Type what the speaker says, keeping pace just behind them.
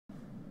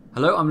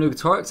Hello, I'm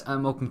Lugatorix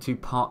and welcome to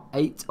part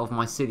 8 of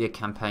my Scythia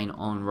campaign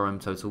on Rome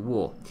Total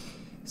War.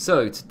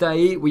 So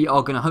today we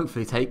are going to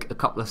hopefully take a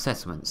couple of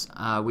settlements.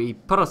 We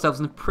put ourselves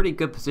in a pretty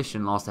good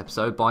position last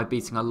episode by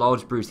beating a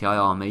large Brutii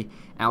army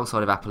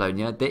outside of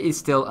Apollonia. There is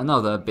still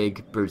another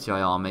big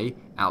Brutii army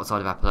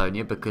outside of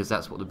Apollonia because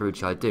that's what the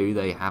Brutii do,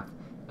 they have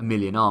a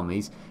million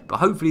armies.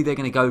 But hopefully they're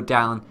going to go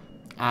down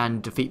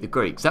and defeat the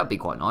Greeks, that'd be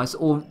quite nice,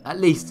 or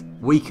at least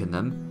weaken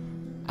them.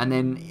 And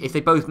then if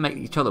they both make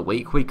each other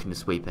weak, we can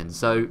just sweep in.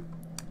 So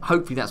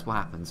hopefully that's what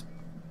happens.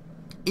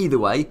 Either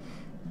way,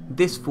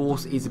 this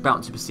force is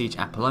about to besiege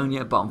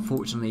Apollonia, but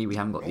unfortunately we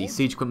haven't got the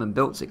siege equipment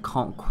built, so it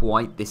can't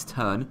quite this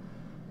turn.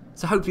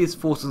 So hopefully this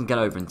force doesn't get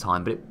over in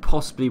time, but it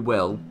possibly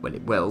will. Well,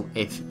 it will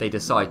if they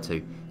decide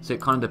to. So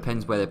it kind of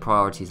depends where their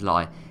priorities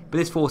lie. But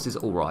this force is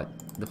alright.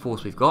 The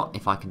force we've got,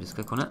 if I can just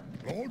click on it.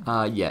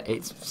 Yeah,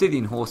 it's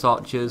Scythian horse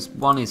archers.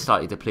 One is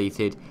slightly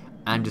depleted,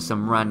 and just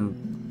some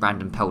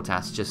random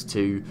peltasts just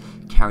to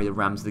carry the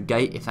rams to the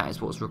gate if that is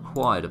what's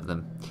required of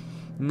them.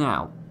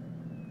 Now,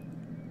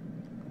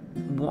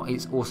 what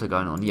is also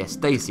going on? Yes,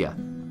 Scythia,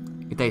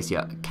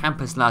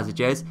 Campus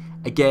Lazyges.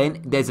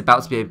 Again, there's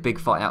about to be a big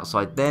fight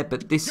outside there,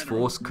 but this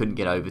force couldn't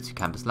get over to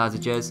Campus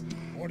Lazyges.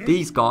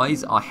 These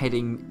guys are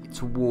heading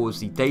towards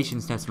the Dacian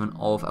settlement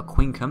of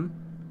Aquincum,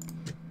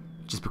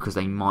 just because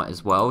they might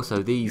as well.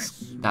 So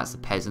that's the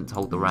peasant to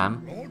hold the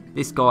ram.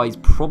 This guy's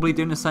probably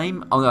doing the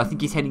same. Oh no, I think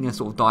he's heading in a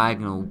sort of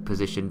diagonal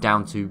position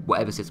down to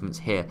whatever settlement's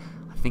here.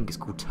 I think it's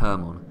called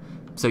Termon.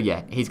 So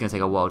yeah, he's going to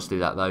take a while to do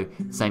that though.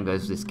 Same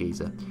goes with this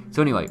geezer.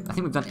 So anyway, I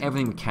think we've done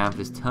everything we can for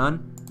this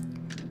turn.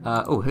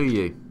 Oh, who are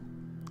you?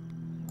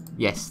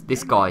 Yes,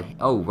 this guy.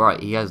 Oh right,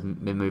 he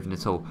hasn't been moving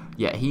at all.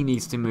 Yeah, he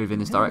needs to move in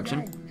this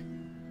direction,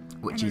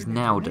 which he's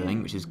now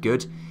doing, which is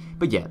good.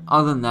 But yeah,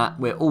 other than that,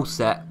 we're all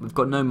set. We've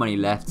got no money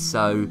left,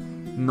 so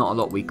not a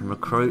lot we can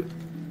recruit.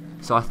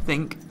 So I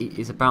think it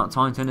is about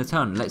time to end the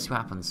turn. Let's see what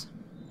happens.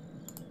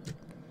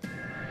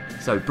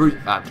 So,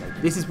 okay,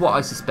 this is what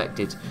I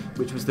suspected,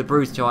 which was the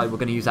Brutii were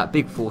going to use that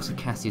big force of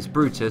Cassius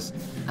Brutus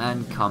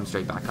and come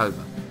straight back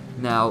over.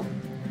 Now,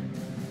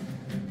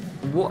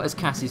 what has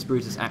Cassius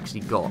Brutus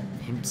actually got?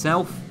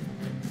 Himself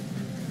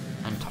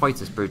and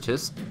Titus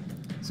Brutus,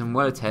 some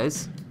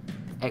Velites,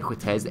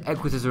 Equites. The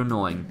Equites are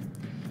annoying.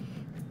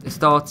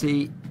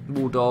 Astarte,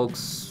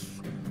 Bulldogs,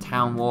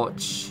 Town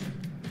Watch.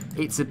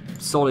 It's a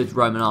solid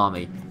Roman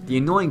army. The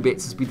annoying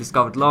bits, as we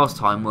discovered last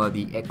time, were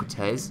the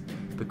Equites,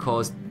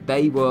 because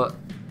they were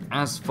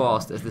as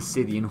fast as the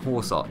Scythian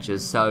horse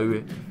archers,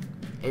 so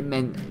it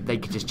meant they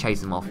could just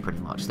chase them off pretty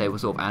much. They were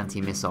sort of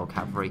anti-missile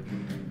cavalry.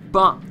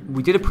 But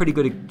we did a pretty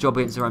good job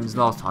against the Romans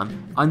last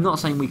time. I'm not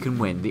saying we can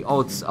win. The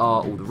odds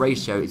are, or the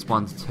ratio is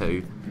 1 to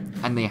 2,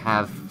 and they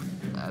have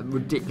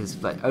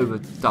ridiculous, like over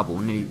double,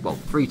 nearly, well,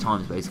 3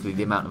 times basically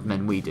the amount of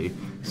men we do.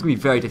 It's going to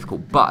be very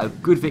difficult, but a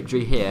good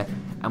victory here,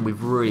 and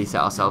we've really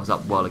set ourselves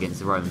up well against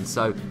the Romans.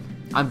 So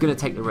I'm going to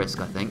take the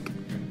risk, I think.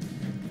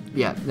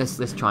 Yeah,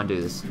 let's try and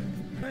do this.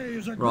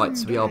 Right,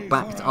 so we are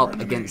backed up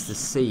against the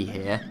sea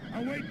here,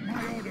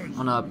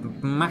 on a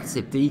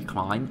massive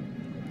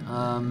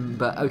decline.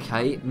 But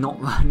okay,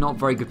 not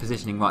very good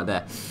positioning right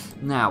there.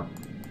 Now,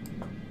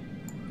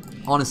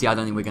 honestly, I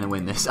don't think we're going to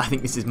win this. I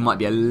think this might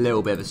be a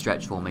little bit of a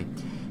stretch for me,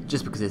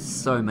 just because there's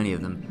so many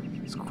of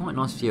them. It's quite a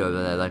nice view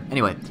over there, though.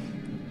 Anyway,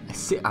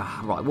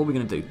 right, what are we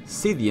going to do?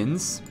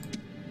 Scythians.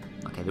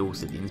 Okay, they're all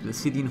Scythians, but the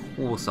Scythian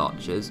horse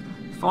archers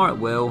fire at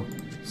will,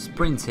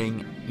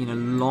 sprinting in a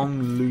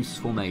long, loose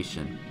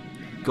formation.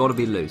 Gotta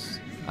be loose.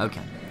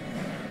 Okay.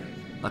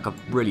 Like a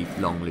really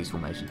long, loose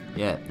formation.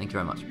 Yeah, thank you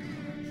very much.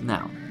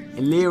 Now,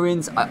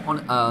 Illyrians,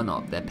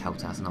 no, they're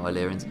peltasts, not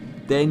Illyrians.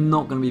 They're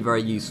not going to be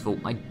very useful.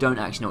 I don't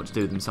actually know what to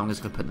do with them, so I'm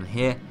just going to put them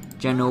here.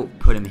 General,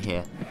 put him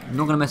here. I'm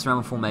not going to mess around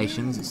with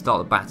formations, start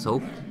the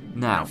battle.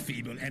 Now,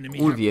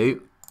 all of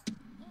you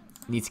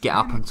need to get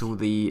up until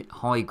the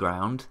high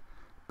ground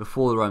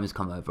before the Romans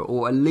come over,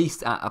 or at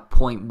least at a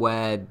point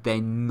where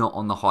they're not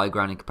on the high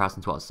ground in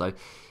comparison to us. So,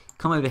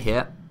 come over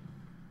here,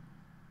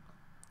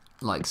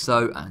 like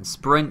so, and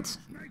sprint.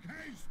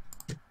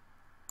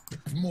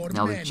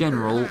 Now the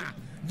general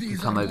can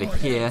come over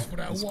here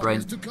and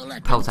sprint.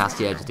 Peltasts,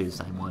 yeah, just do the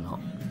same, why not?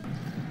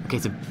 Okay,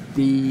 so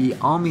the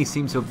army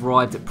seems to have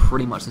arrived at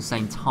pretty much the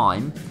same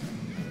time,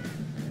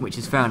 which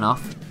is fair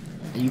enough.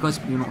 You guys,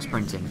 you're not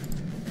sprinting.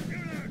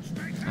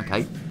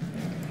 Okay.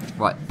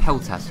 Right,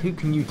 peltasts, who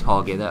can you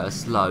target that are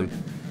slow?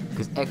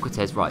 Because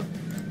Equites, right.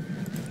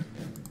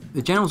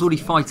 The general's already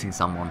fighting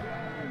someone.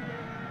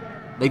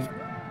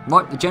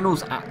 Right, the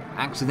general's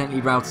accidentally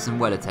routed some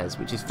Velites,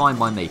 which is fine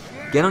by me.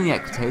 Get on the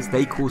Equites,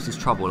 they caused us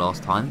trouble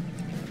last time.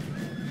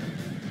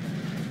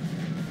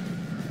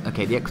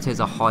 Okay, the Equites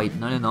are hide.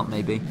 No, they're not,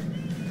 maybe.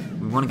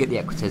 We want to get the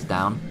Equites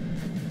down.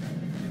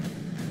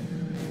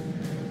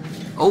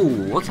 Oh,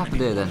 what's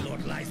happened here then?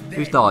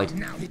 Who's died?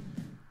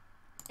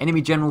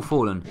 Enemy general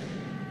fallen.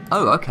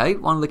 Oh, okay.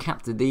 One of the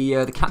captain of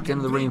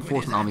the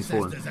reinforcement army's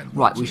fallen.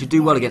 Right, we should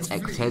do well against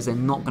Equites. They're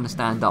not going to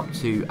stand up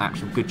to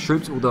actual good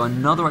troops. Although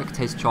another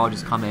Equites charge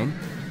has come in.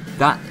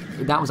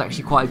 That was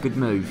actually quite a good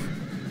move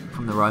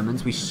from the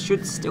Romans. We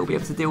should still be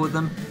able to deal with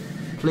them.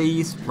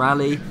 Please,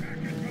 rally.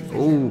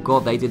 Oh,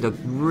 God, they did a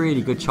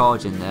really good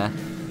charge in there.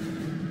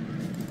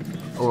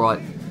 Alright,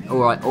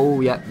 alright.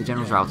 Oh, yeah, the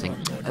general's routing.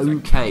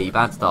 Okay,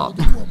 bad start.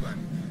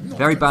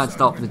 Very bad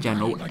start for the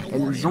general.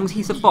 As long as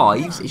he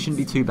survives, it shouldn't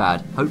be too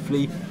bad.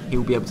 Hopefully, he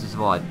will be able to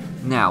survive.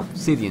 Now,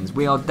 Scythians,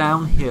 we are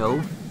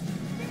downhill.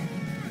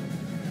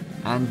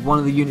 And one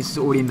of the units is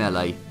already in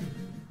melee.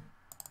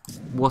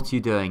 What are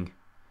you doing?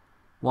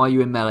 Why are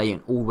you in melee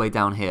and all the way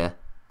down here?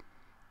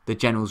 The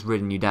general's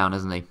ridden you down,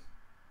 hasn't he?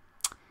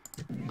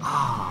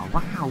 Ah,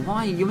 wow,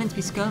 why? You're meant to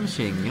be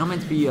skirmishing. You're not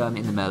meant to be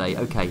in the melee.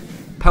 Okay,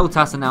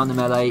 Peltas are now in the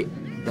melee.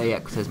 The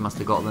Equites must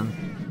have got them.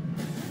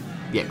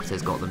 The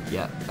Equites got them.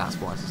 Yeah, that's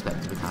what I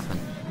suspected would happen.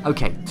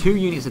 Okay, 2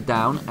 units are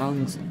down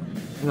and...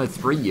 No,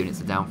 3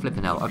 units are down.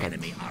 Flipping hell. Okay,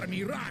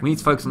 we need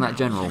to focus on that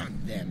general.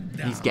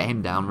 We need to get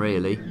him down,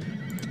 really.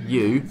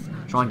 You,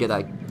 try and get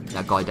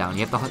that guy down.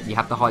 You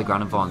have the high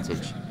ground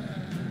advantage.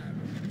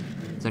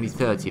 There's only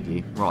 30 of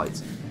you.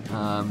 Right.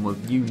 Well,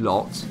 you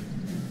lot,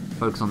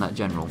 focus on that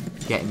general.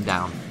 Get him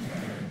down.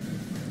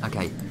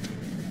 Okay.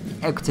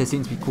 Equites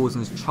seems to be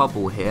causing us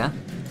trouble here.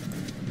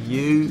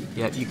 You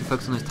can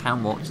focus on those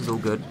town watches, all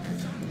good.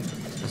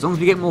 As long as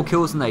we get more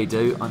kills than they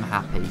do, I'm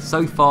happy.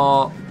 So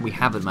far, we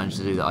haven't managed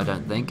to do that, I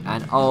don't think.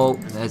 And, oh,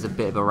 there's a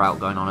bit of a rout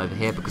going on over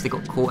here because they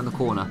got caught in the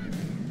corner.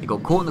 They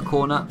got caught in the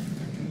corner.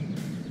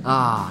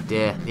 Ah,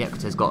 dear. The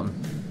Equites got them.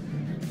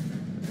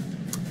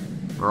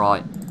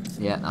 Right.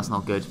 Yeah, that's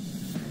not good.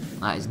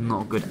 That is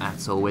not good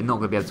at all. We're not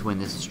going to be able to win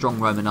this. A strong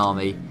Roman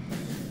army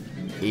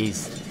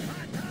is...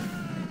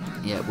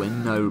 Yeah, we're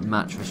no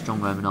match for a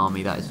strong Roman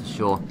army, that is for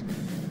sure.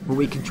 But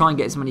we can try and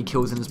get as many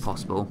kills in as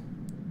possible.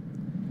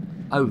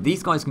 Oh,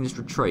 these guys can just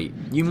retreat.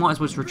 You might as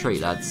well just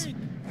retreat, lads.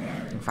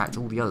 In fact,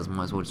 all the others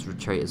might as well just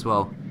retreat as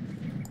well.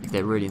 If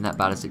they're really in that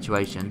bad a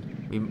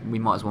situation, we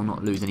might as well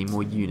not lose any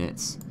more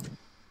units.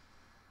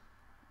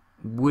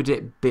 Would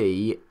it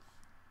be...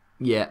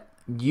 Yeah,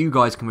 you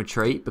guys can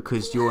retreat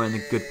because you're in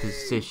a good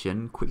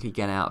position. Quickly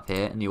get out of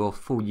here and you're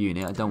full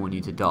unit. I don't want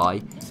you to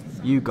die.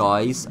 You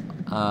guys...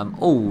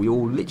 oh,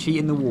 you're literally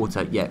in the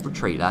water. Yeah,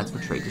 retreat, lads.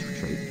 Retreat, just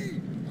retreat.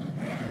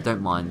 I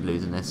don't mind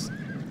losing this.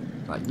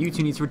 Right, you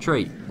two need to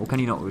retreat. Or can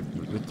you not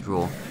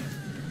withdraw?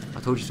 I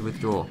told you to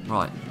withdraw.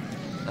 Right.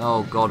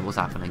 Oh, God, what's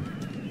happening?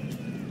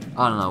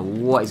 I don't know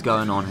what is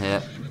going on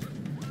here.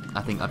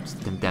 I think I've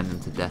just condemned them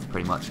to death,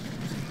 pretty much.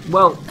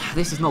 Well,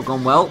 this has not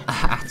gone well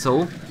at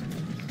all.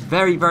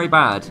 Very, very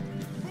bad.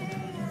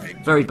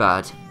 Very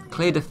bad.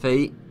 Clear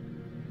defeat.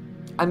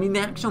 I mean, the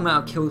actual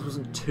amount of kills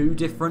wasn't too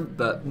different,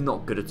 but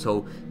not good at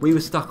all. We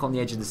were stuck on the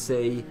edge of the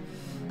sea.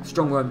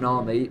 Strong Roman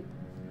army.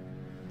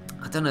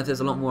 I don't know if there's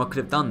a lot more I could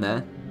have done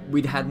there.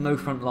 We'd had no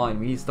front line.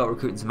 We need to start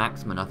recruiting some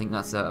axemen. I think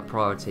that's a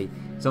priority.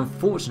 So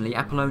unfortunately,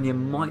 Apollonia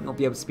might not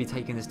be able to be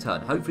taking this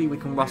turn. Hopefully we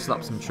can rustle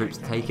up some troops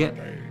to take it.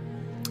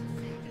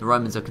 The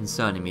Romans are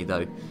concerning me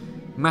though.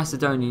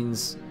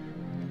 Macedonians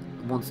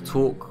want to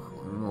talk,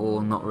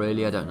 or not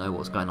really. I don't know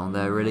what's going on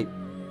there really.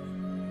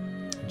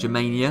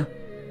 Germania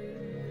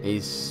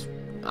is,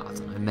 I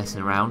don't know,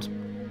 messing around.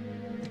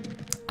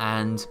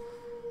 And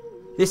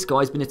this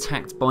guy's been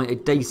attacked by a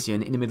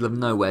Dacian in the middle of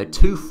nowhere.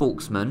 2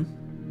 Forksmen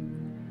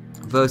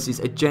versus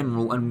a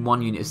general and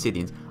 1 unit of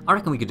Scythians. I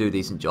reckon we could do a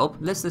decent job.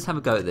 Let's have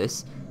a go at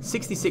this.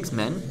 66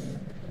 men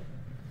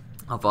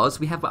of us.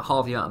 We have about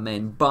half the amount of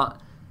men, but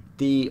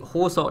the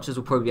horse archers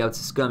will probably be able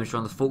to skirmish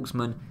around the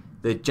Forksmen.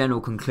 The general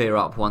can clear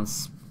up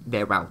once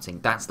they're routing.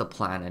 That's the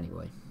plan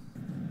anyway.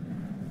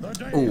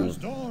 Ooh.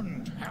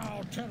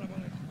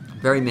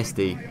 Very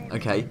misty.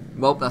 Okay,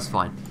 well, that's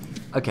fine.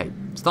 Okay,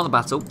 start the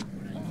battle.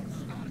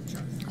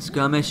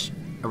 Skirmish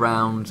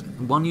around...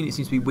 1 unit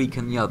seems to be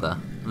weaker than the other,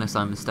 unless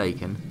I'm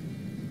mistaken.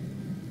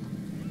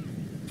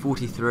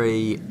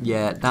 43,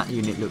 yeah, that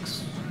unit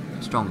looks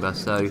stronger,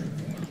 so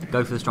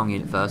go for the strong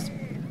unit first.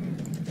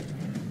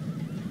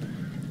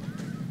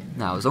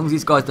 Now, as long as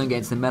these guys don't get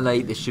into the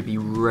melee, this should be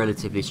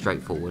relatively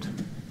straightforward.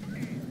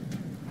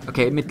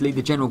 Okay, admittedly,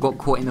 the general got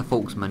caught in the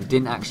Forksman.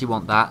 Didn't actually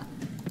want that.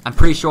 I'm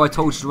pretty sure I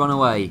told you to run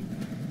away.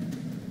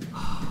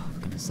 Oh, for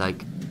goodness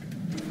sake.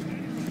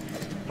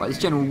 Right, this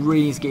general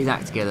really needs to get his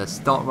act together.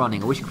 Start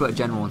running. I wish you could put a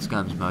general on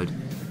skirmish mode.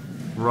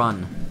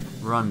 Run.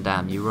 Run,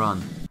 damn you,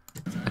 run.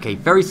 Okay,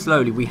 very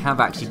slowly we have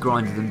actually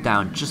grinded them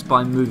down just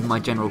by moving my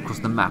general across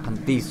the map, and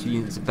these 2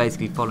 units are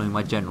basically following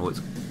my general.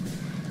 It's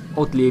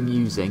oddly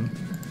amusing,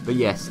 but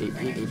yes, it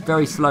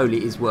very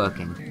slowly is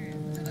working.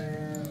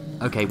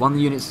 Okay, 1 of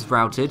the units is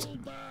routed,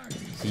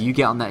 so you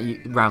get on that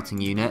routing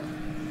unit.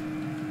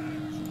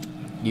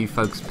 You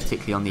focus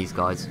particularly on these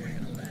guys.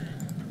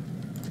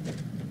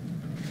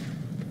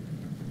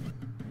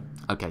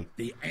 Okay,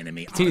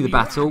 continue the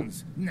battle.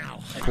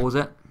 Pause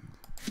it.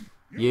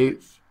 You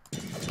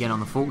get on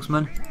the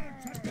Forksman.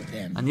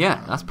 And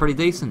yeah, that's pretty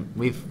decent.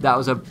 That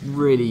was a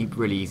really,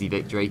 really easy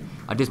victory.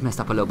 I just messed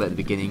up a little bit at the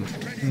beginning.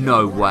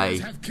 No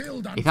way.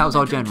 If that was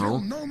our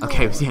general...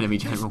 Okay, it was the enemy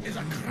general.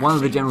 One of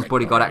the general's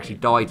bodyguard actually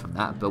died from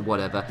that, but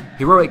whatever.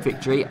 Heroic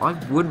victory. I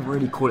wouldn't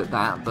really call it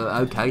that, but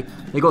okay.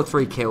 They got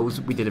 3 kills.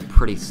 We did a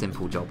pretty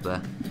simple job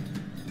there.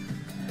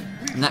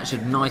 And that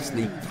should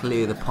nicely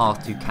clear the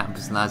path to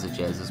Campus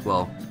Lazyges as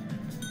well.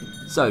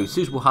 So,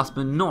 suitable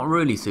husband, not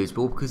really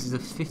suitable because he's a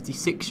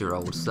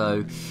 56-year-old,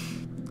 so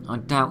I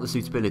doubt the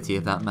suitability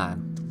of that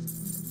man.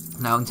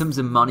 Now, in terms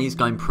of money, it's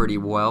going pretty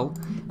well,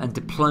 and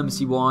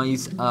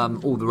diplomacy-wise,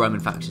 all the Roman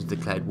factions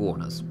declared war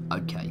on us.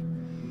 Okay.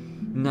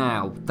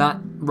 Now, that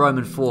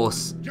Roman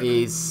force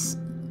is...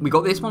 We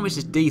got this one, which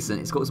is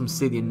decent. It's got some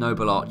Scythian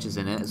noble archers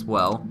in it as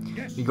well.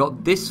 We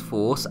got this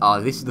force.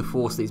 This is the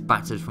force that's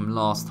battered from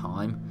last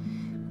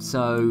time.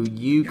 So,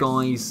 you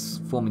guys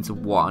form into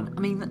one.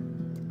 I mean,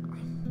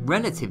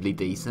 relatively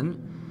decent.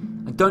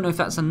 I don't know if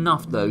that's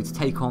enough, though, to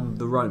take on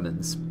the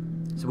Romans.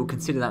 So we'll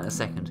consider that in a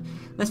second.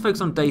 Let's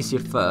focus on Dacia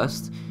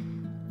first.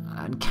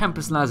 And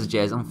Campus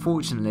Lazyges,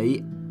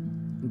 unfortunately,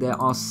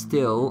 there are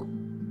still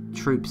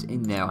troops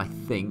in there, I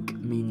think.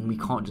 Meaning we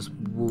can't just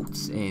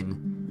waltz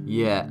in.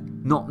 Yeah,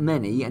 not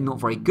many and not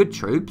very good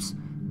troops,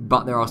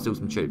 but there are still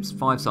some troops.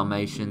 5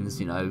 Sarmatians,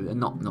 you know,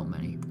 not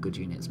many good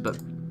units, but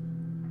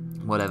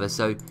whatever.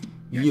 So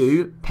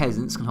you,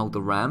 peasants, can hold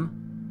the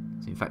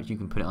ram. So in fact, you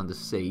can put it under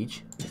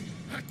siege.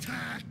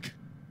 Attack!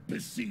 The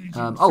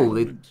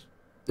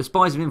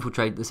spies have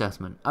infiltrated the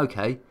settlement.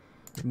 Okay.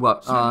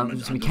 Well, so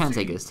we can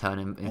take it as turn,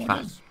 in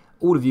fact.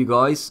 All of you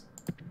guys.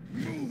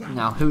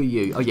 Now, who are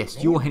you? Oh,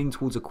 yes, you're heading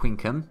towards a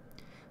Quincum.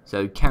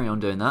 So, carry on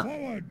doing that.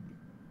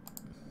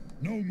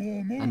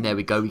 And there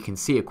we go. We can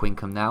see a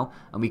Quincum now.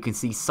 And we can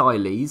see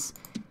Siles.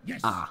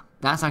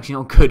 That's actually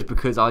not good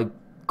because I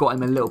got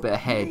him a little bit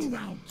ahead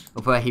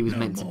of where he was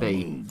meant to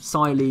be.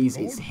 Siles,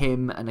 it's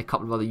him and a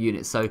couple of other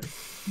units. So,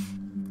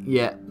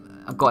 yeah,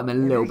 I've got him a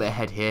little bit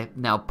ahead here.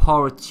 Now,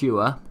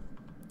 Paratua,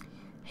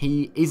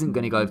 he isn't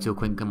going to go over to a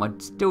Quincum. I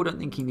still don't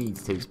think he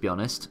needs to be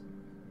honest.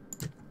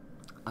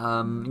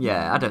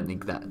 Yeah, I don't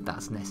think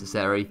that's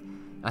necessary.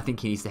 I think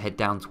he needs to head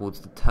down towards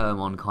the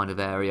Termon kind of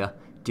area,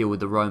 deal with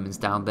the Romans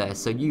down there.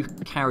 So you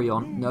carry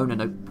on. No.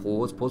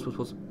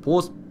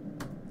 Pause.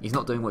 He's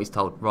not doing what he's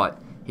told. Right,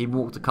 he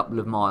walked a couple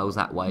of miles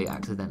that way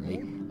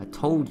accidentally. I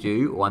told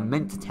you, or I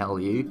meant to tell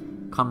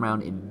you, come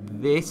round in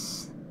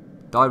this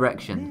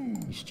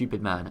direction, you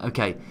stupid man.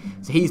 Okay,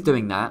 so he's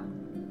doing that,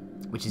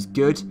 which is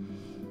good.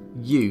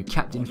 You,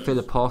 Captain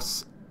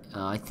Philippos,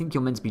 I think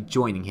you're meant to be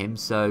joining him,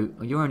 so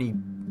you're only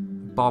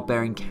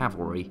barbarian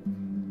cavalry.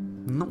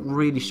 I'm not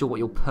really sure what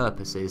your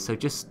purpose is, so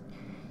just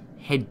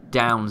head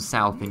down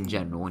south in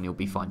general and you'll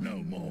be fine.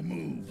 No more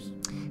moves.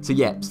 So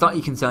yeah,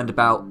 slightly concerned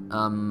about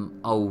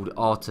old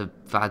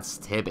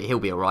Artavadst here, but he'll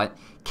be alright.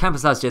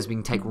 Campus Lazyges we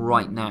can take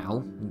right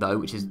now, though,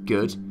 which is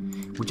good.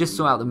 We'll just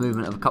sort out the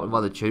movement of a couple of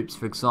other troops.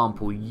 For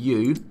example,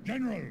 you.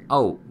 General.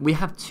 Oh, we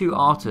have 2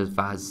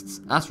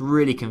 Artavadsts. That's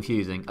really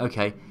confusing.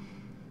 Okay.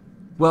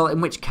 Well,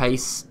 in which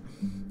case,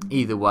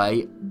 either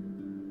way,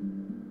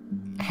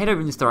 head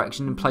over in this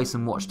direction and place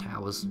some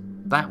watchtowers.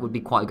 That would be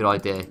quite a good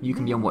idea. You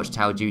can be on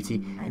watchtower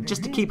duty, and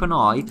just to keep an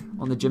eye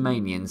on the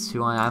Germanians,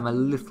 who I am a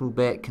little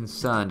bit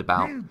concerned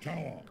about.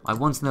 I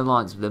wanted an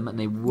alliance with them, and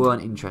they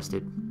weren't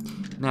interested.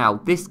 Now,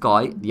 this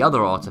guy, the other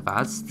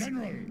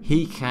Artavadst,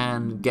 he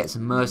can get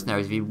some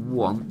mercenaries if he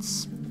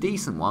wants.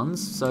 Decent ones,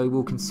 so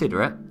we'll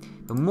consider it.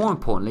 But more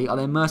importantly, are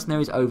there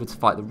mercenaries over to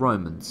fight the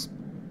Romans?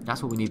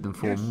 That's what we need them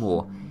for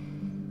more.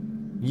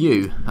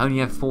 You only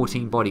have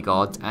 14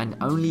 bodyguards, and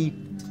only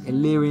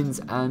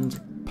Illyrians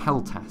and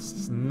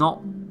Peltasts.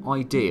 Not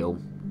ideal.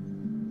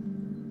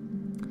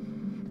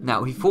 Now,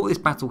 if we fought this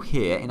battle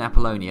here in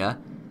Apollonia,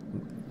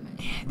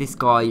 this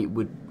guy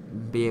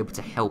would be able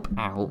to help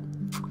out.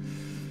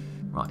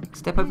 Right,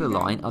 step over the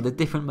line. Are there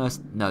different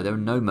No, there are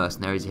no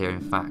mercenaries here,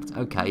 in fact.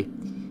 Okay,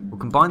 we'll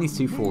combine these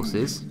 2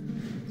 forces.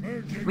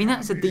 I mean,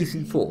 that's a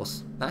decent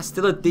force. That's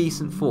still a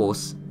decent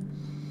force.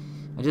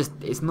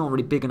 It's not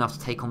really big enough to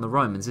take on the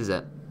Romans, is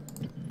it?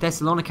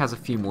 Thessalonica has a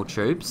few more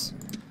troops.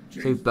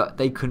 So, but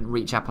they couldn't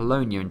reach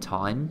Apollonia in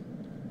time.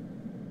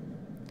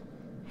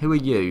 Who are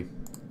you?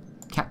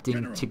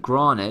 Captain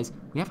Tigranes.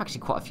 We have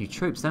actually quite a few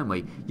troops, don't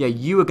we? Yeah,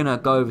 you are going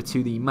to go over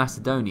to the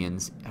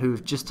Macedonians, who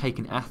have just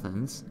taken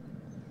Athens.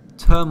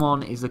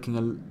 Termon is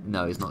looking...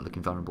 No, it's not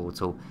looking vulnerable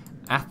at all.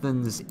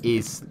 Athens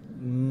is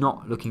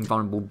not looking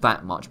vulnerable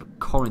that much, but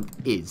Corinth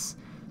is.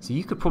 So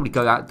you could probably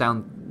go out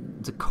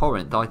down to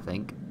Corinth, I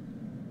think.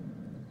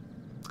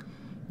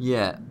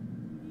 Yeah.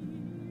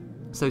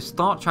 So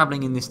start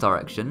travelling in this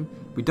direction.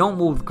 We don't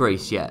war with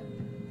Greece yet.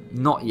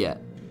 Not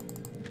yet.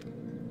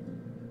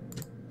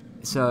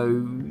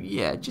 So,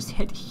 yeah, just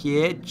head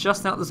here,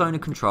 just out the zone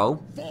of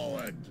control.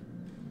 Forward.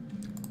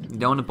 You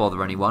don't want to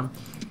bother anyone.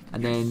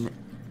 And then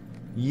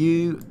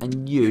you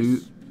and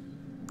you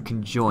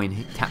can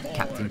join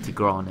Captain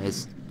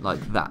Tigranes like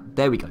that.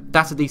 There we go.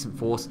 That's a decent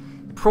force.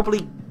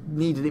 Probably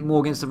needed it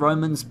more against the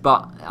Romans,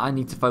 but I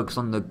need to focus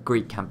on the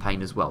Greek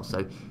campaign as well.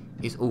 So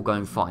it's all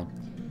going fine.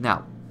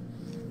 Now,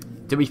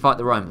 do we fight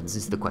the Romans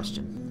is the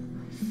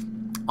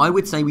question. I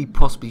would say we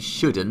possibly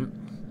shouldn't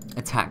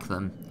attack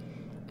them.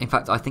 In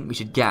fact, I think we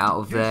should get out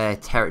of their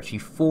territory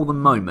for the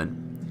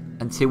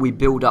moment until we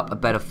build up a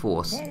better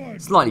force.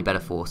 Slightly better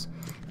force.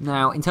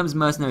 Now, in terms of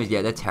mercenaries,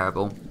 yeah, they're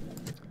terrible.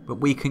 But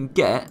we can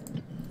get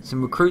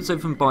some recruits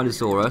over from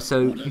Bylazora.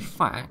 So, in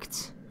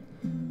fact...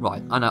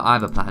 Right, I know, I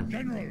have a plan.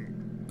 General.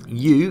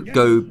 You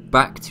go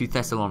back to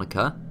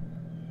Thessalonica.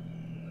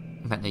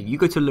 In fact, no, you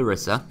go to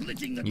Larissa.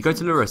 You go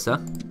to Larissa.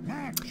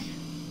 March.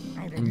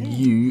 Out of And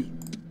move.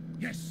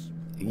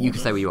 you can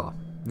stay where you are.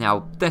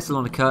 Now,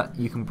 Thessalonica,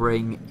 you can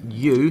bring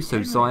you, so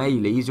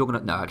Xyales, you're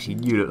gonna... No, actually,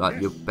 you look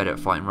like you're better at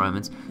fighting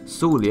Romans.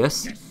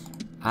 Saulius,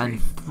 and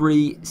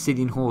 3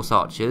 Scythian horse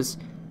archers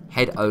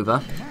head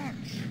over.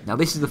 Now,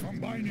 this is the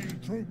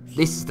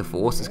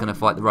force that's going to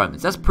fight the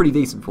Romans. That's a pretty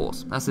decent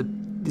force.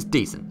 It's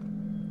decent.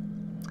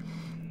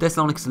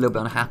 Thessalonica's a little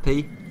bit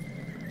unhappy.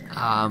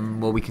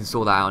 Well, we can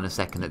sort that out in a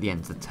second at the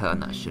end of the turn.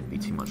 That shouldn't be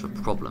too much of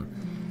a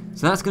problem.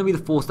 So that's going to be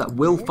the force that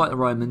will fight the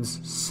Romans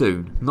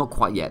soon. Not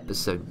quite yet, but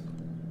soon.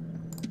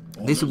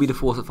 This will be the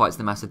force that fights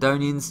the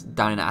Macedonians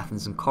down in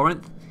Athens and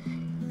Corinth.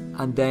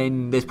 And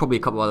then there's probably a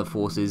couple of other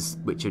forces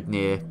which are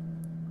near,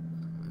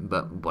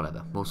 but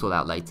whatever, we'll sort that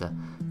out later.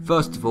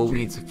 First of all, we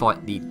need to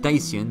fight the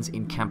Dacians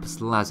in Campus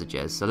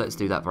Lazyges, so let's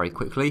do that very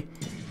quickly.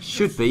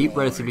 Should be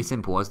relatively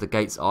simple as the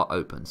gates are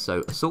open.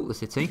 So assault the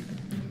city,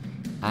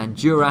 and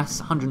Duras,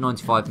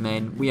 195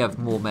 men, we have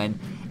more men.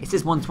 It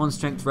says 1-to-1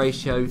 strength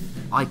ratio,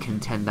 I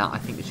contend that, I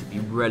think it should be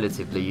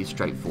relatively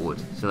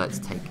straightforward. So let's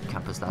take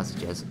Campus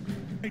Lazyges.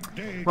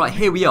 Right,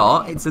 here we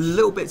are. It's a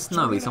little bit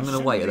snowy, so I'm going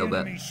to wait a little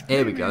bit.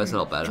 Here we go, that's a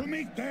lot better.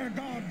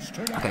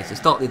 Okay, so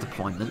start the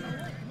deployment.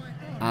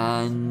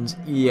 And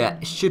yeah,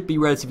 it should be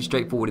relatively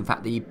straightforward. In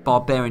fact, the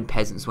barbarian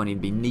peasants won't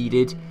even be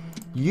needed.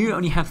 You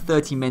only have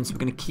 30 men, so we're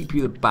going to keep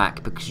you at the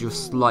back because you're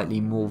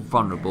slightly more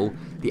vulnerable.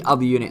 The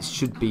other units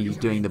should be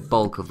doing the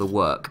bulk of the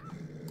work,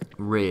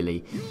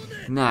 really.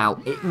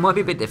 Now, it might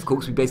be a bit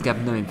difficult because we basically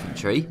have no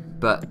infantry,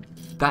 but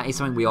that is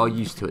something we are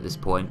used to at this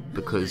point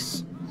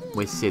because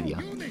we're Scythia.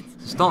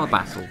 So start the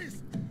battle.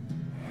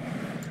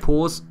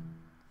 Pause.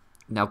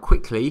 Now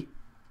quickly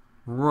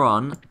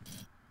run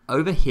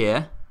over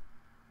here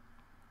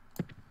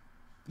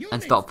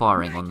and start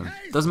firing on them.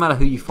 Doesn't matter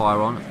who you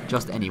fire on,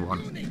 just anyone.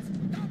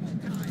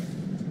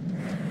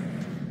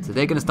 So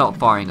they're going to start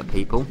firing at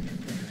people.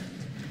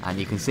 And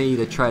you can see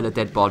the trail of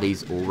dead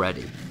bodies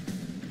already.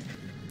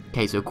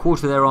 Okay, so a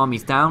quarter of their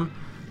army's down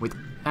with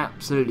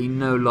absolutely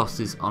no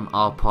losses on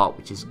our part,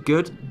 which is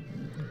good.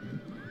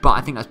 But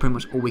I think that's pretty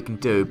much all we can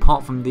do.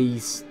 Apart from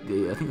these,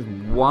 I think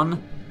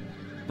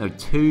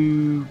there's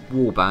two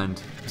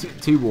warband.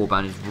 Two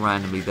warband is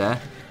randomly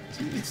there.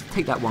 So let's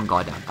take that one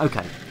guy down.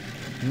 Okay.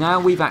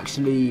 Now we've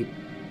actually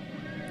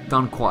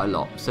done quite a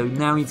lot. So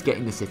now we need to get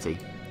in the city,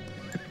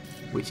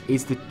 which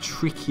is the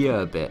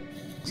trickier bit.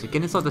 So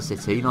get inside the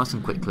city nice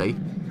and quickly.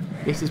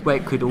 This is where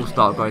it could all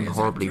start going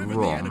horribly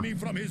wrong,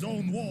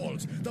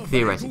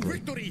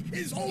 theoretically,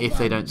 if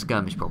they don't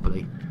skirmish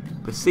properly.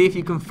 But see if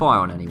you can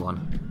fire on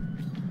anyone.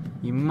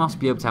 You must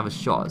be able to have a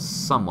shot at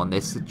someone.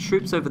 There's the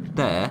troops over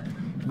there.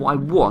 What I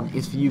want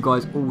is for you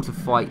guys all to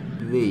fight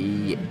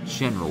the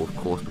general, of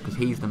course, because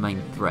he's the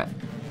main threat.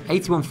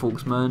 81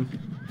 Forksmen.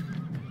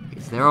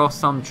 There are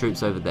some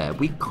troops over there.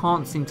 We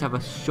can't seem to have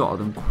a shot at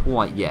them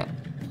quite yet.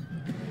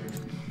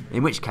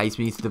 In which case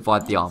we need to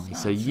divide the army.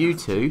 So you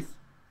two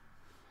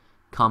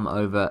come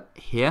over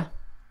here.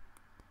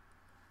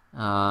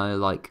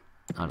 Like,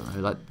 I don't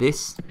know, like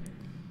this.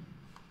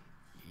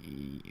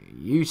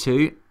 You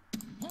two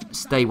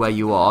stay where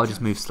you are, just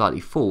move slightly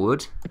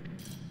forward.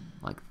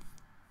 Like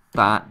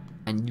that.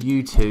 And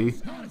you two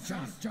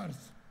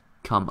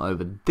come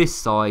over this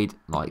side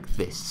like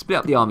this. Split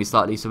up the army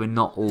slightly so we're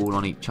not all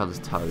on each other's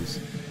toes.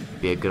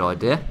 Be a good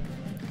idea.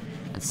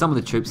 And some of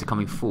the troops are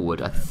coming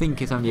forward. I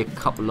think it's only a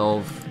couple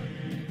of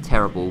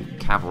terrible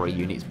cavalry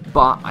units,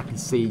 but I can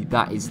see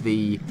that is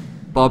the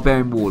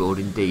barbarian warlord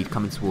indeed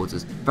coming towards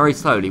us very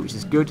slowly, which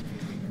is good.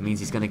 It means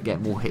he's going to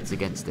get more hits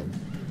against him.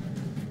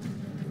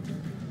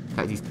 In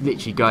fact, he's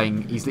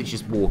literally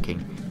just walking.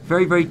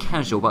 Very, very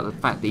casual about the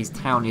fact that his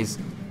town is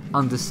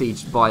under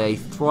siege by a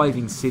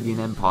thriving Scythian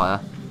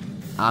empire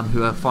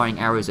who are firing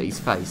arrows at his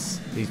face.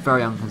 He's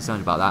very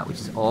unconcerned about that, which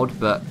is odd,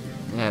 but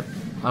yeah,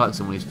 I like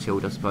someone who's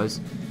chilled, I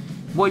suppose.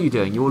 What are you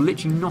doing? You're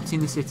literally not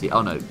in the city.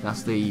 Oh no,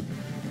 that's the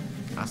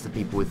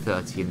people with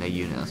 30 in their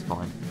unit. That's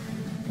fine.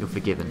 You're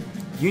forgiven.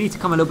 You need to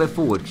come a little bit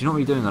forward because you're not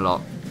really doing a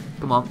lot.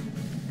 Come on.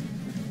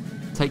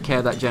 Take care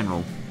of that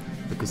general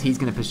because he's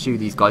going to pursue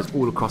these guys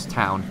all across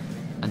town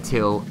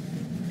until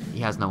he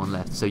has no one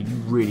left. So you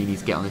really need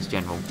to get on this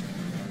general.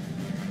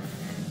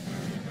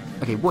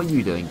 Okay, what are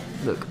you doing?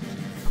 Look,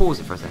 pause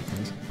it for a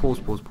second. Pause,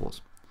 pause,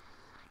 pause.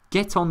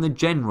 Get on the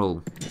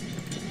general.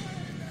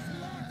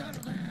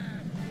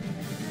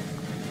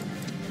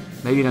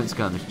 Maybe don't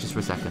skirmish, just for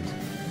a second.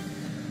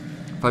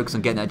 Focus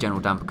on getting that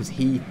general down because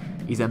he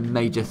is a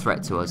major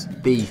threat to us.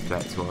 The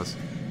threat to us.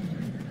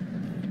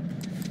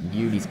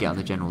 You need to get on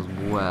the general as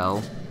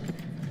well.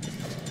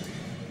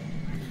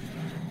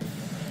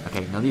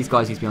 Okay, now these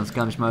guys need to be on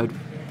skirmish mode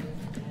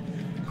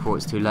before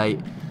it's too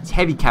late. It's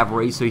heavy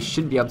cavalry, so he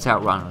shouldn't be able to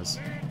outrun us.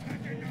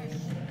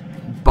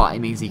 But it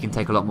means he can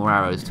take a lot more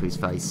arrows to his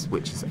face,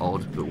 which is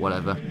odd, but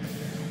whatever.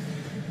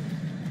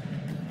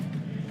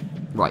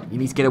 Right, you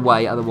need to get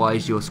away,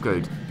 otherwise you're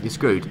screwed. You're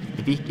screwed.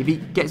 If he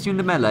gets you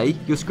into melee,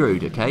 you're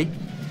screwed, okay?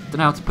 Don't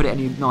know how to put it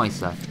any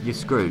nicer. You're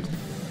screwed.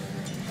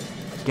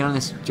 Get on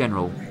this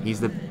general. He's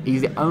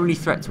the only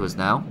threat to us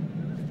now.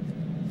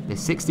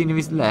 There's 16 of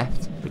his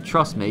left, but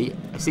trust me,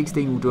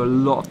 16 will do a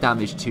lot of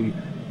damage to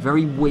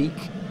very weak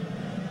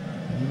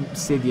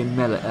Scythian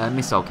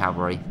missile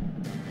cavalry.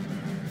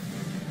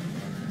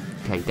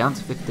 Okay, down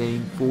to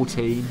 15,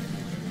 14.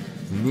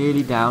 He's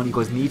nearly down. You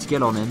guys need to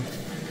get on him.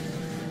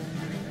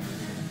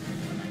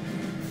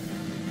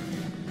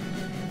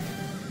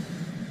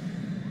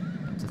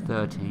 Down to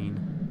 13.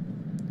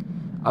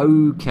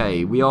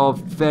 Okay, we are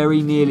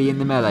very nearly in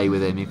the melee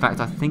with him. In fact,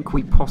 I think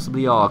we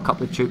possibly are. A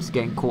couple of troops are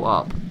getting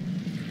caught up.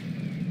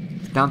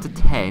 It's down to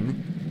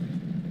 10.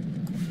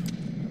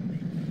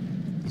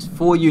 There's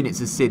 4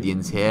 units of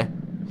Scythians here.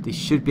 They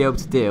should be able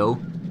to deal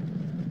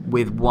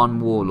with one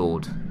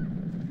warlord.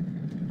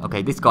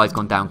 Okay, this guy's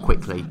gone down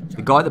quickly.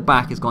 The guy at the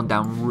back has gone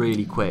down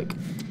really quick.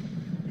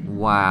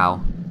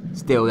 Wow.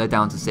 Still, they're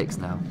down to 6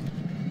 now.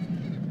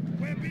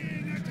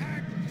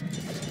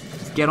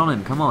 Let's get on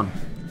him, come on.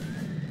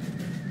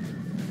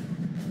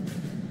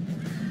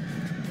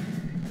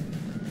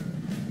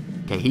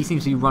 Okay, he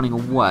seems to be running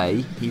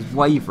away. He's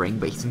wavering,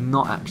 but he's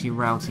not actually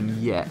routing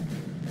yet.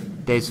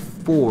 There's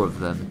 4 of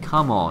them.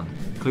 Come on.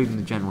 Including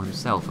the general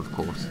himself, of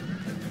course.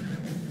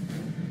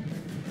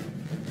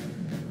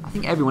 I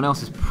think everyone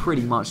else is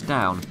pretty much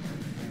down.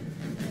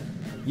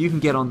 You can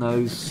get on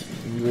those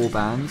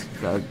warbands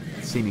that are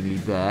seemingly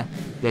there.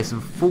 There's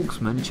some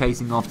Falksmen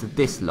chasing after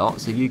this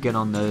lot, so you get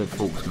on the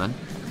Falksmen.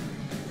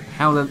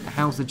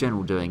 How's the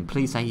general doing?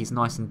 Please say he's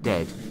nice and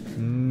dead.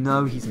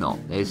 No, he's not.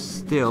 There's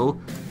still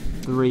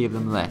 3 of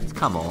them left.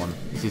 Come on.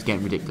 This is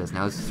getting ridiculous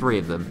now. There's 3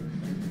 of them.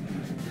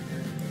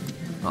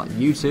 Right,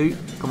 you two,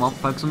 come on,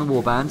 focus on the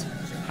warband.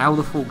 How are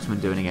the Falksmen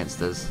doing against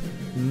us?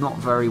 Not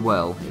very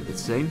well, it would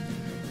seem.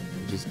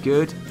 Which is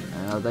good.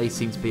 They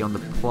seem to be on the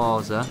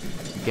plaza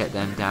to get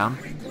them down.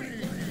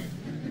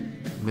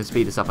 I'm going to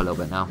speed this up a little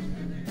bit now.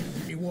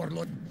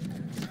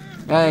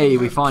 Hey,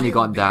 we finally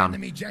got him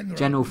down.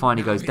 General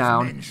finally goes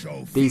down.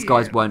 These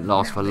guys won't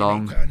last for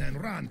long.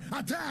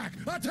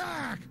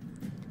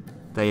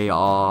 They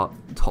are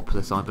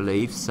topless, I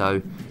believe,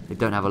 so they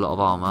don't have a lot of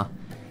armour.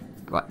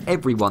 Right,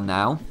 everyone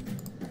now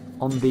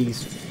on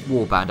these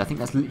warband. I think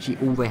that's literally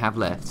all they have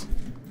left.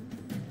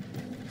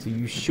 So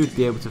you should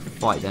be able to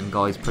fight them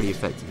guys pretty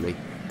effectively.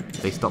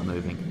 They stop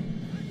moving.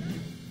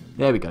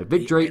 There we go.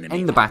 Victory.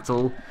 End the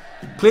battle.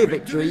 Clear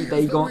victory.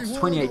 They got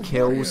 28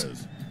 kills.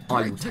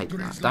 I will take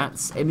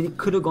that. I mean, it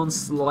could have gone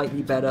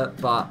slightly better,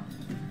 but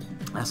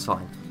that's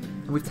fine.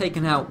 And we've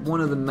taken out one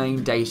of the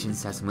main Dacian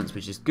settlements,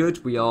 which is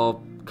good. We are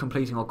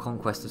completing our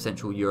conquest of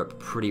Central Europe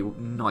pretty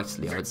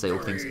nicely, I would say, all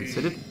things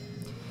considered.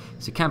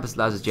 So Campus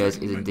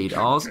Lazyges is indeed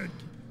ours.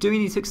 Do we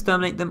need to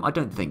exterminate them? I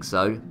don't think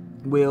so.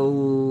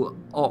 We'll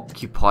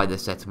occupy the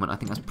settlement. I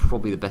think that's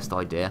probably the best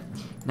idea.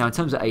 Now, in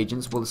terms of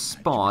agents, well, the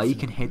spy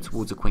can head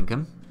towards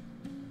Aquincum.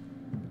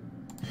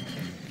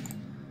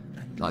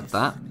 Like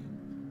that.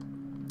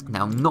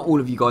 Now, not all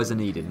of you guys are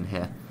needed in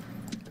here.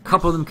 A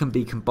couple of them can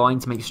be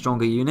combined to make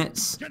stronger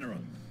units.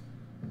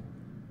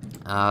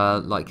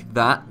 Like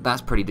that.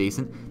 That's pretty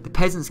decent. The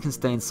peasants can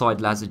stay inside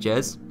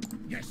Lazyges.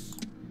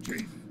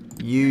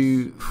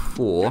 You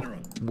 4.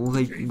 Will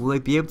they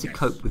be able to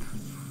cope with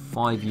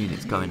 5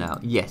 units going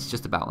out? Yes,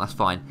 just about. That's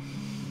fine.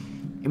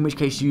 In which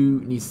case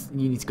you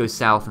need to go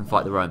south and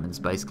fight the Romans,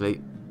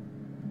 basically.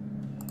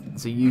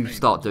 So you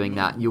start doing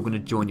that. You're going to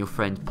join your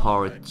friend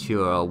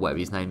Paratura, or whatever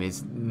his name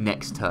is,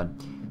 next turn.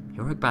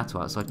 Heroic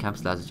battle outside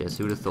Campus Lazyges.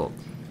 Who would have thought?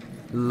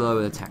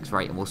 Lower the tax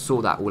rate, and we'll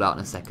sort that all out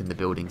in a second. The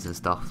buildings and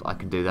stuff. I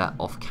can do that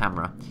off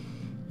camera.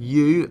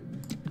 You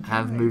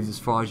have moved as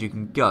far as you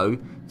can go.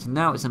 So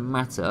now it's a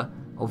matter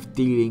of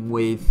dealing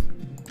with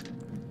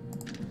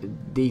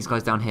these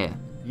guys down here.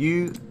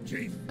 You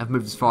have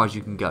moved as far as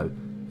you can go.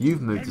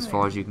 You've moved as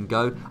far as you can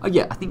go. Oh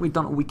yeah, I think we've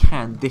done all we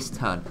can this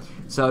turn.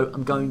 So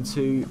I'm going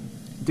to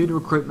do the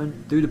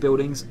recruitment, do the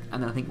buildings,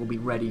 and then I think we'll be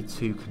ready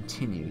to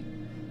continue.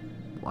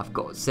 I've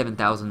got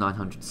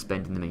 7,900 to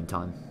spend in the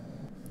meantime.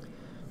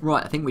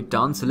 Right, I think we're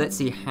done. So let's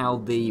see how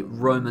the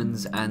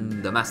Romans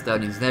and the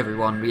Macedonians and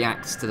everyone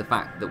reacts to the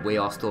fact that we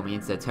are storming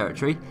into their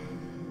territory.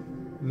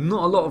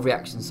 Not a lot of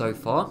reaction so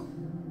far.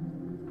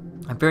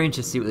 I'm very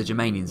interested to see what the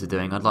Germanians are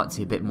doing. I'd like to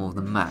see a bit more of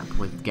the map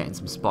with getting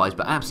some spies,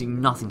 but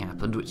absolutely nothing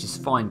happened, which is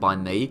fine by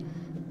me.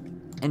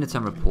 End of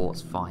turn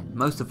reports, fine.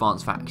 Most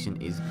advanced faction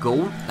is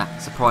Gaul.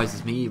 That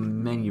surprises me for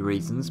many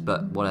reasons,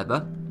 but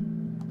whatever.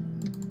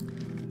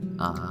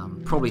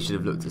 Probably should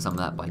have looked at some of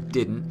that, but I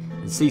didn't.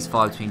 The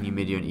ceasefire between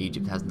Numidia and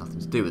Egypt has nothing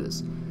to do with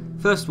us.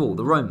 First of all,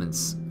 the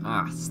Romans.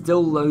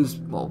 Still those,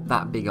 well,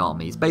 that big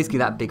army. It's basically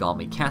that big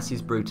army.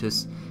 Cassius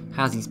Brutus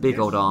has his big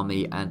old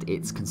army, and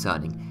it's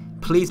concerning.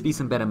 Please be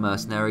some better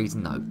mercenaries.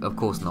 No, of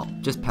course not.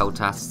 Just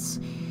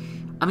peltasts.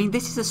 I mean,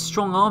 this is a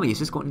strong army. It's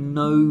just got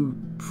no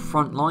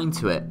front line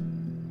to it.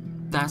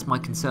 That's my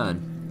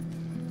concern.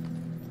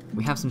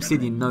 We have some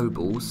Scythian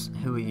nobles.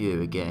 Who are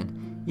you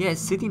again? Yeah,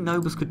 Scythian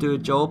nobles could do a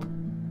job.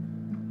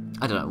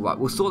 I don't know. Right,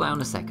 we'll sort that out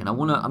in a second.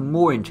 I'm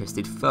more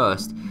interested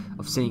first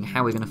of seeing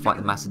how we're going to fight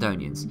the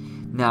Macedonians.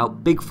 Now,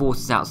 big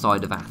forces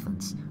outside of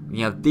Athens.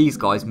 You have these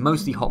guys,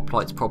 mostly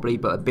hoplites probably,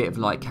 but a bit of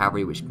light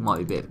cavalry, which might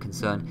be a bit of a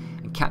concern.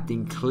 And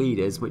Captain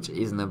Cleides, which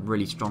isn't a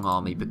really strong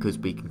army because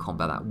we can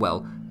combat that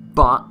well.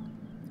 But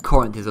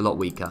Corinth is a lot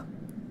weaker.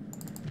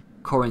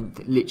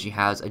 Corinth literally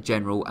has a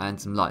general and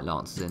some light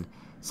lancers in.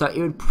 So it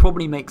would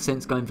probably make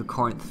sense going for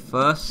Corinth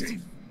first.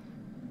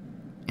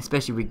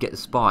 Especially if we get the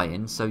spy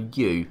in. So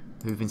you,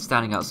 who've been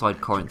standing outside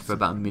Corinth for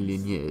about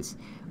 1,000,000 years.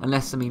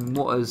 Unless, I mean,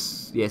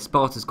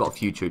 Sparta's got a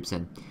few troops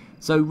in.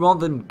 So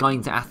rather than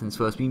going to Athens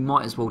first, we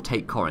might as well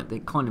take Corinth.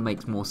 It kind of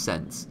makes more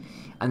sense.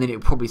 And then it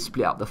would probably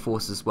split up the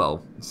force as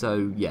well.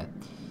 So, yeah.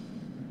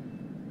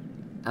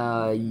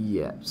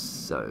 Yeah,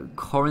 so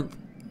Corinth,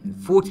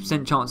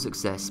 40% chance of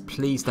success.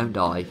 Please don't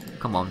die.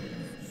 Come on.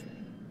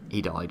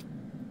 He died.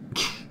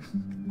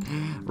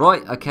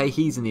 Right, okay,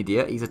 he's an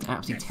idiot. He's an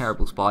absolutely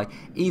terrible spy.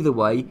 Either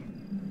way,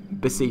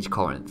 besiege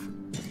Corinth.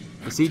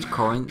 Besiege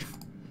Corinth.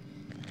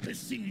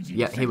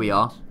 Yeah, here we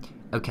are.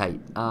 Okay,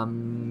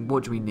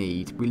 what do we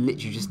need? We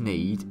literally just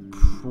need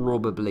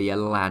probably a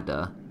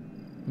ladder.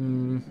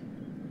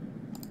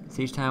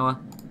 Siege tower.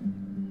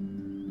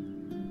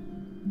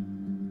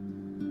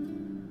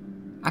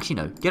 Actually,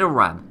 no. Get a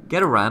ram.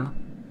 Get a ram.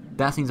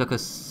 That seems like a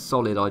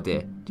solid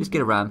idea. Just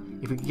get a ram.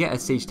 If we can get a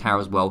siege tower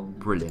as well,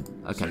 brilliant.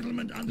 Okay,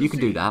 you can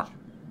do that.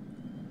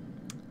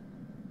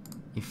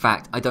 In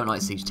fact, I don't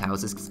like siege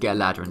towers. Let's get a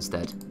ladder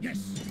instead.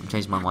 I'm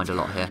changing my mind a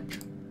lot here.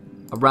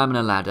 A ram and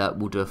a ladder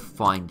will do a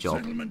fine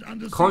job.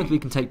 Corinth we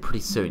can take pretty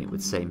soon, it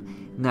would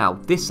seem. Now,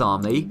 this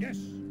army...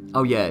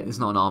 Oh yeah, it's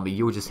not an army.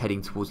 You're just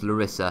heading towards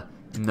Larissa.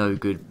 No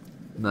good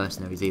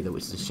mercenaries either,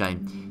 which is a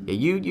shame. Yeah,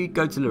 you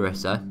go to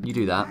Larissa. You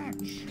do that.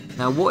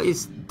 Now, what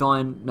is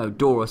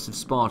Doros of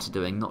Sparta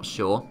doing? Not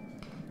sure.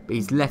 But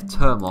he's left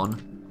Termon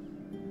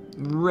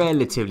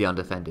relatively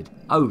undefended.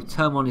 Oh,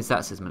 Termon is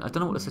that settlement. I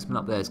don't know what the settlement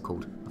up there is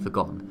called. I've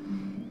forgotten.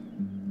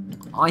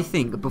 I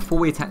think before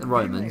we attack the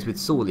Romans with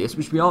Saulius,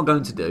 which we are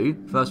going to do,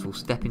 first of all,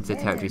 step into the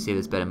territory, see if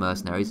there's better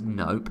mercenaries.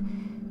 Nope.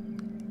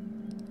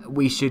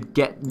 We should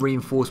get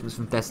reinforcements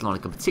from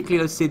Thessalonica, particularly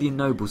those Scythian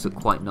nobles look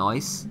quite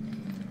nice.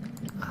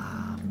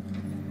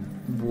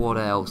 What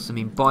else? I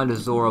mean,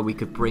 Bylazora, we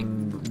could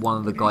bring one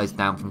of the guys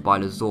down from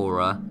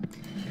Bylazora.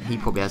 He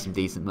probably has some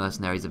decent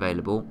mercenaries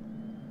available.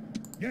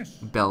 Yes.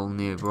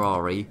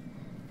 Belnirari.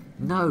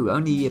 No,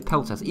 only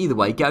Peltas. Either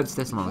way, go to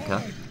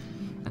Thessalonica.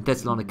 And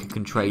Thessalonica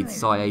can trade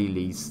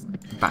Cyalis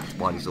back to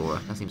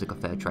Bylazora. That seems like a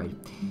fair trade.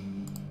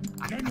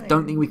 I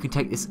don't think we can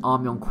take this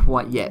army on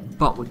quite yet,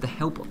 but with the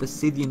help of the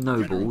Scythian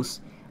nobles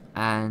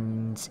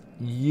and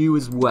you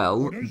as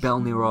well,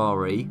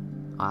 Belnirari.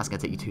 Oh, that's going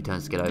to take you 2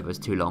 turns to get over. It's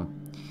too long.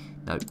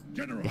 No.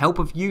 The help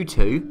of you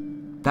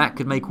two, that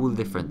could make all the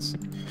difference.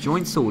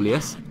 Join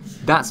Saulius.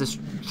 That's a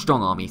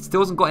strong army. Still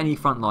hasn't got any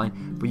front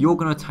line, but you're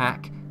going to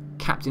attack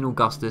Captain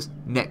Augustus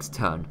next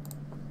turn.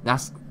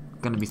 That's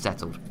going to be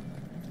settled.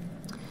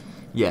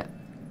 Yeah.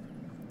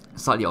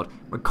 Slightly odd.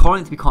 But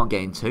Corinth we can't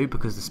get into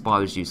because the spy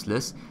was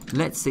useless.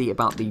 Let's see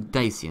about the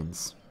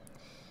Dacians.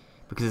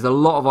 Because there's a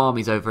lot of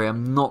armies over here.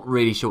 I'm not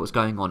really sure what's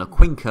going on.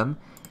 Aquincum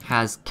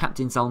has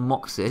Captain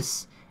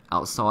Zalmoxis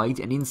outside,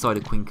 and inside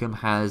of Aquincum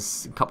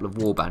has a couple of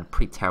warband.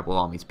 Pretty terrible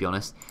armies, to be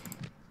honest.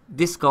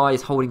 This guy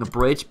is holding a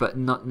bridge, but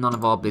none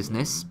of our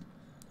business,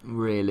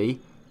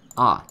 really.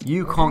 Ah,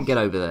 you can't get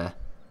over there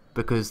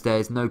because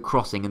there's no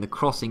crossing, and the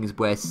crossing is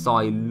where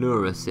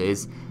Silurus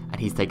is, and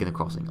he's taken the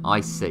crossing.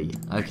 I see.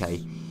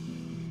 Okay.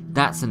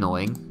 That's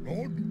annoying.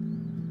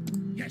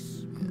 Lord?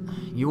 Yes.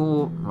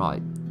 You're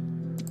right.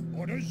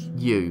 Orders?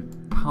 You,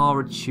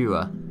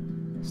 Paratua.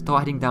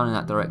 Start heading down in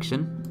that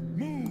direction.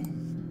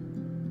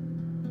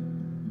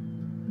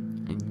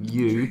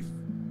 You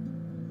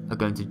are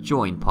going to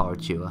join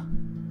Paratua.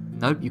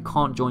 Nope, you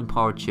can't join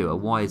Paratua.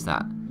 Why is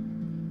that?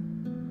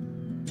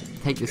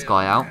 Take this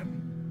guy out.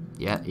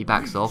 Yeah, he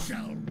backs off.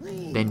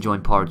 Then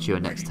join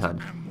Paratua next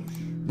turn.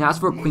 Now as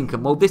for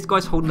Aquincum, well, this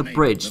guy's holding the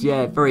bridge.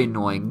 Yeah, very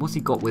annoying. What's he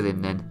got with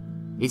him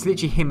then? It's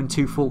literally him and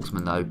 2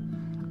 Forksmen though.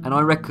 And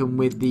I reckon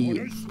with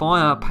the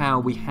firepower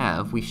we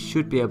have, we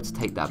should be able to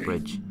take that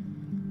bridge.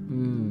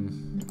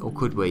 Or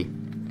could we?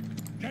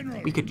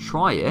 We could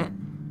try it.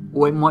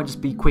 Or it might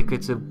just be quicker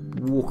to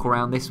walk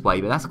around this way,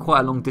 but that's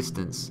quite a long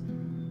distance.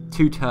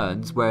 2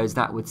 turns, whereas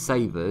that would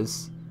save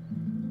us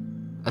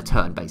a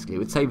turn, basically. It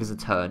would save us a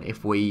turn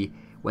if we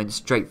went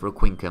straight for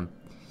Aquincum.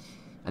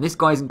 And this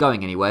guy isn't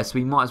going anywhere, so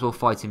we might as well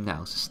fight him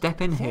now. So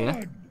step in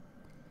here.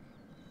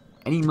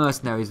 Any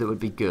mercenaries that would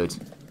be good?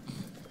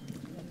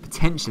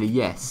 Potentially,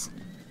 yes.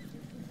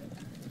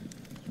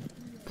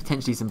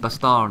 Potentially some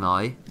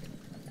Bastarnae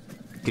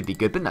could be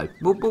good, but no.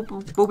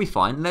 We'll be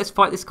fine. Let's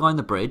fight this guy on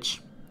the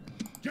bridge.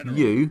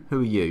 You,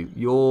 who are you?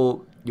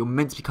 You're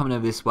meant to be coming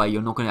over this way.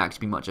 You're not going to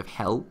actually be much of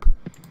help,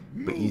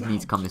 but you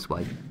need to come this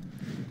way.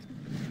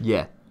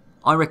 Yeah,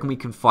 I reckon we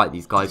can fight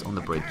these guys on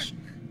the bridge.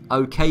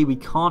 Okay, we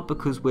can't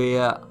because we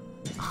haven't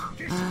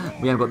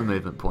got the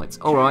movement points.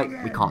 All right,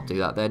 we can't do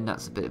that then.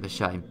 That's a bit of a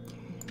shame.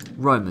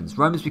 Romans.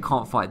 Romans, we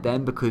can't fight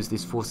them because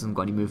this force hasn't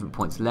got any movement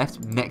points left.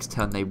 Next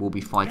turn they will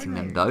be fighting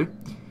them though.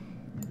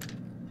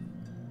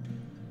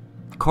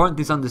 Corinth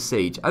is under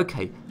siege.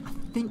 Okay, I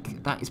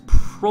think that is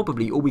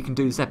probably all we can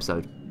do this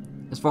episode.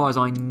 As far as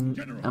I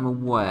am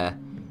aware.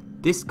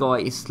 This guy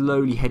is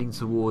slowly heading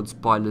towards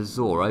by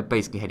Lazoro,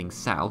 basically heading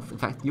south. In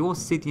fact, you're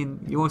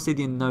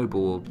Scythian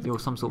noble, or you're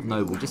some sort of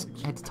noble. Just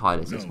head to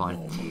Tylus, it's fine.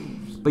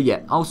 But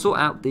yeah, I'll sort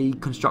out the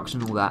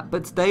construction and all that.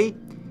 But today,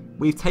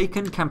 we've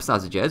taken Campus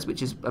Lazyges,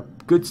 which is a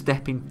good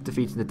step in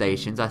defeating the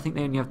Dacians. I think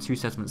they only have 2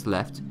 settlements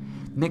left.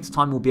 Next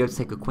time, we'll be able to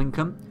take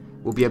Aquincum,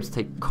 we'll be able to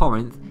take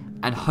Corinth,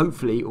 and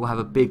hopefully we'll have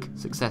a big,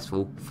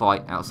 successful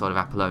fight outside of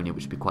Apollonia,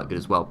 which would be quite good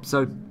as well.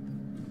 So,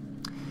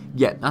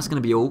 yeah, that's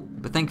going to be all.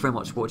 But thank you very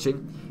much for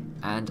watching,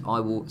 and I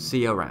will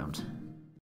see you around.